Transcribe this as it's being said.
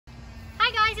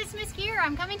it's Miss Geer.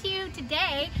 I'm coming to you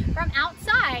today from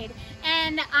outside,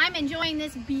 and I'm enjoying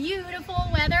this beautiful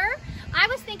weather. I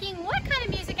was thinking, what kind of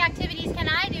music activities can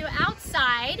I do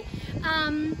outside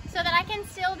so that I can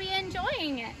still be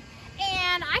enjoying it?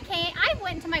 And I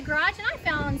went into my garage and I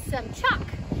found some chalk.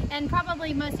 And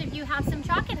probably most of you have some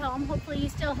chalk at home. Hopefully you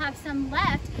still have some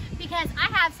left, because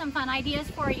I have some fun ideas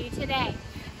for you today.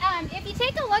 If you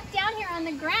take a look down here on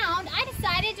the ground, I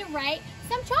decided to write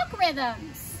some chalk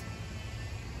rhythms.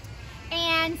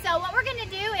 And so what we're gonna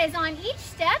do is on each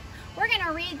step, we're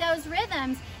gonna read those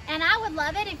rhythms. And I would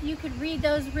love it if you could read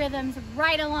those rhythms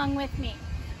right along with me.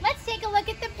 Let's take a look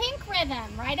at the pink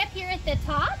rhythm right up here at the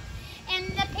top. And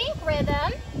the pink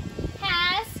rhythm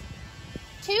has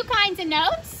two kinds of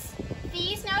notes.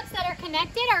 These notes that are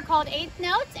connected are called eighth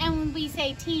notes, and we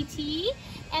say TT,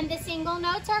 and the single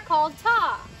notes are called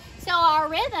ta. So our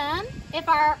rhythm, if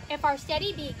our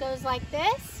steady beat goes like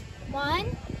this, 1,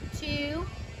 2,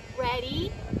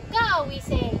 ready, go. We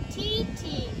say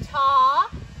TT,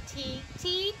 ta,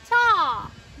 TT,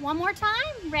 ta. One more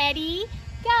time, ready,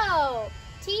 go.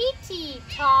 TT,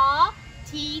 ta,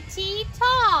 TT,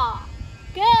 ta.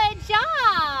 Good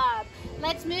job.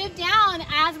 Let's move down.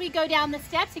 As we go down the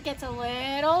steps, it gets a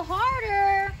little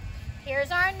harder.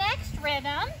 Here's our next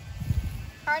rhythm.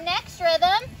 Our next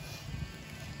rhythm.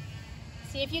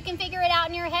 See if you can figure it out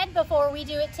in your head before we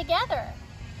do it together.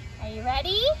 Are you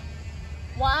ready?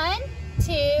 1,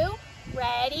 2,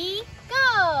 ready,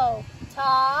 go.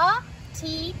 Ta,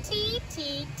 T, T,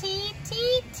 T, T,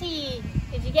 T, T.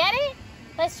 Did you get it?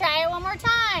 Let's try it one more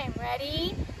time.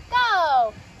 Ready,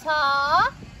 go.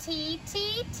 Ta, T,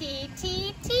 T, T,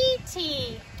 T, T,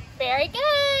 T. Very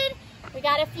good. We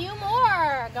got a few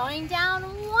more. Going down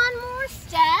one more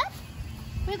step.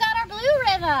 We've got our blue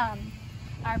rhythm.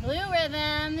 Our blue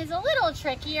rhythm is a little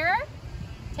trickier.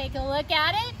 Take a look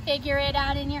at it. Figure it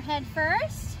out in your head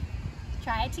first.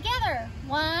 Try it together.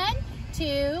 1,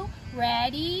 2,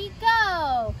 ready,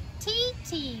 go. T,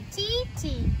 T, T,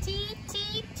 T, T,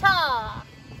 T, ta.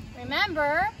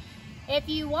 Remember, if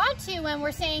you want to, when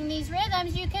we're saying these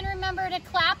rhythms, you can remember to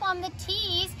clap on the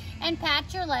T's and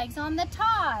pat your legs on the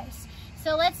ta's.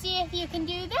 So let's see if you can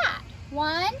do that.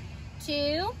 1,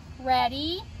 2,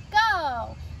 ready,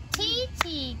 go. T,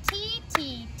 T, T,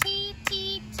 T, T,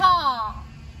 T, ta.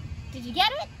 Did you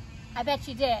get it? I bet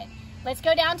you did. Let's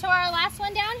go down to our last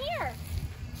one down here.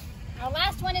 Our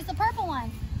last one is the purple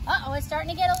one. Uh-oh, it's starting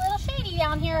to get a little shady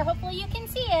down here. Hopefully you can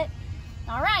see it.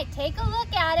 All right, take a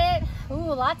look at it.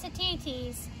 Ooh, lots of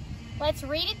TTs. Let's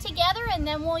read it together, and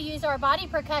then we'll use our body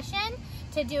percussion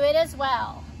to do it as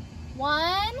well.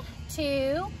 1,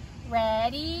 2,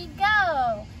 ready,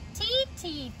 go. T,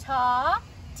 T, ta,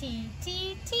 T,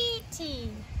 T, T,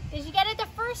 T. Did you get it the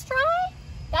first try?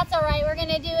 That's all right, we're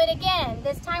gonna do it again.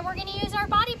 This time we're gonna use our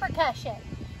body percussion.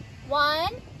 1,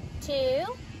 2,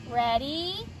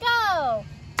 ready, go.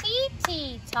 T,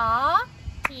 T, ta,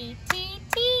 T, T,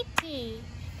 T, T.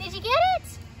 Did you get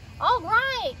it? All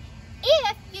right.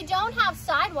 If you don't have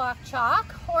sidewalk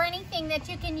chalk or anything that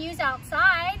you can use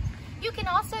outside, you can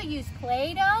also use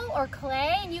Play-Doh or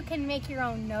clay, and you can make your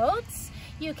own notes.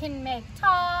 You can make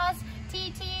tas,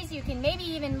 TTs. You can maybe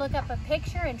even look up a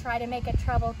picture and try to make a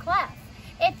treble clef.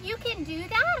 If you can do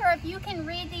that, or if you can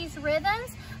read these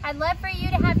rhythms, I'd love for you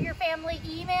to have your family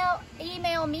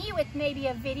email me with maybe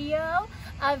a video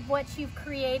of what you've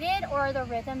created or the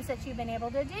rhythms that you've been able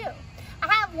to do.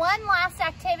 I have one last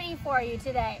activity for you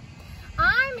today.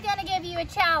 I'm gonna give you a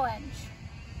challenge.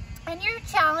 And your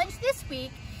challenge this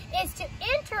week is to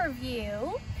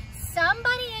interview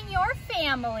somebody in your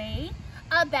family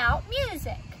about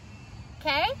music,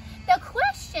 okay? The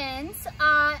questions,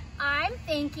 I'm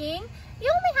thinking, you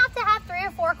only have to have 3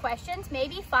 or 4 questions,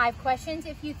 maybe 5 questions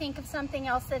if you think of something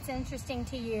else that's interesting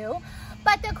to you.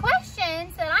 But the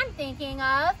questions that I'm thinking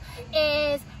of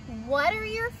is, what are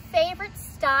your favorite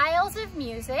styles of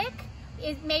music?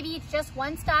 Maybe it's just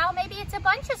one style, maybe it's a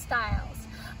bunch of styles.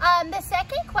 The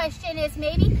second question is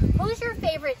maybe, who's your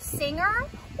favorite singer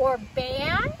or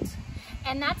band?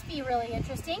 And that's be really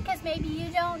interesting because maybe you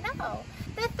don't know.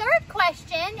 The third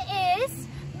question is,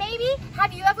 maybe,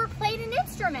 have you ever played an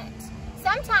instrument?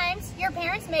 Sometimes your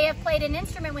parents may have played an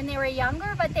instrument when they were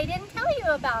younger, but they didn't tell you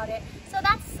about it. So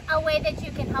that's a way that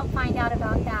you can help find out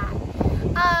about that.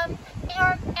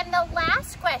 And the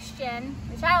last question,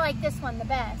 which I like this one the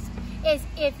best, is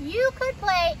if you could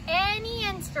play any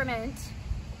instrument,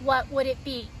 what would it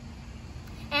be?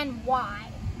 And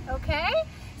why? Okay?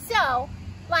 So,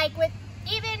 like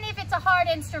even if it's a hard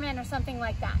instrument or something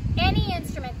like that, any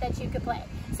instrument that you could play.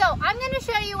 So I'm going to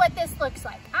show you what this looks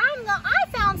like. I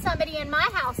found somebody in my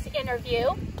house to interview,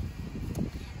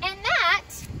 and that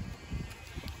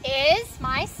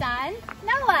my son,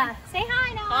 Noah. Say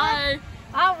hi, Noah. Hi.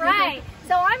 All right.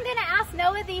 So I'm going to ask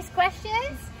Noah these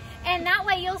questions, and that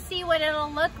way you'll see what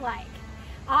it'll look like.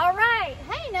 All right.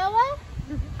 Hey, Noah.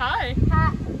 Hi.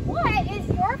 What is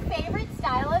your favorite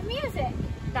style of music?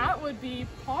 That would be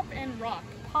pop and rock.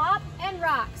 Pop and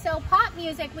rock. So pop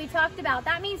music we talked about.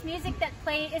 That means music that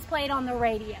is played on the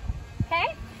radio.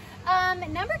 Okay?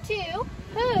 Number 2,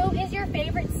 who is your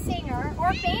favorite singer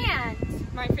or band?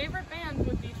 My favorite band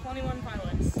would be 21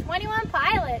 Pilots. 21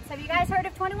 Pilots. Have you guys heard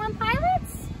of 21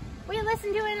 Pilots? We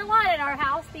listen to it a lot at our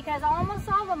house because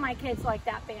almost all of my kids like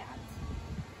that band.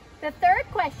 The third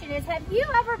question is, have you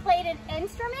ever played an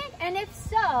instrument? And if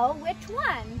so, which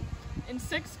one? In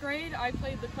 6th grade, I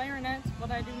played the clarinet,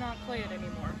 but I do not play it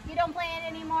anymore. You don't play it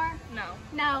anymore? No.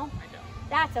 No? I don't.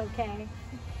 That's okay.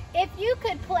 If you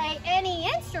could play any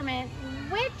instrument,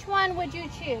 which one would you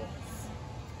choose?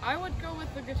 I would go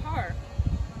with the guitar.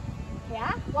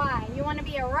 Yeah? Why? You want to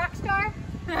be a rock star?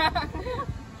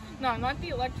 No, not the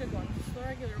electric one, just the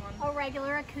regular one. A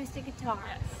regular acoustic guitar.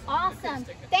 Yes. Awesome.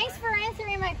 Acoustic guitar. Thanks for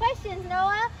answering my questions,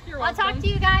 Noah. You're I'll welcome. talk to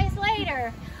you guys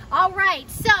later. All right,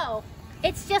 so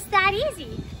it's just that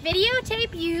easy.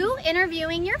 Videotape you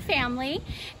interviewing your family,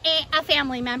 a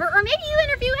family member, or maybe you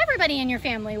interview everybody in your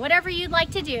family, whatever you'd like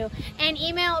to do, and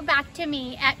email it back to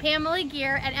me at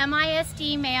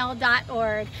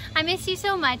PamelaGeer@misdmail.org. I miss you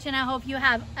so much, and I hope you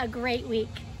have a great week.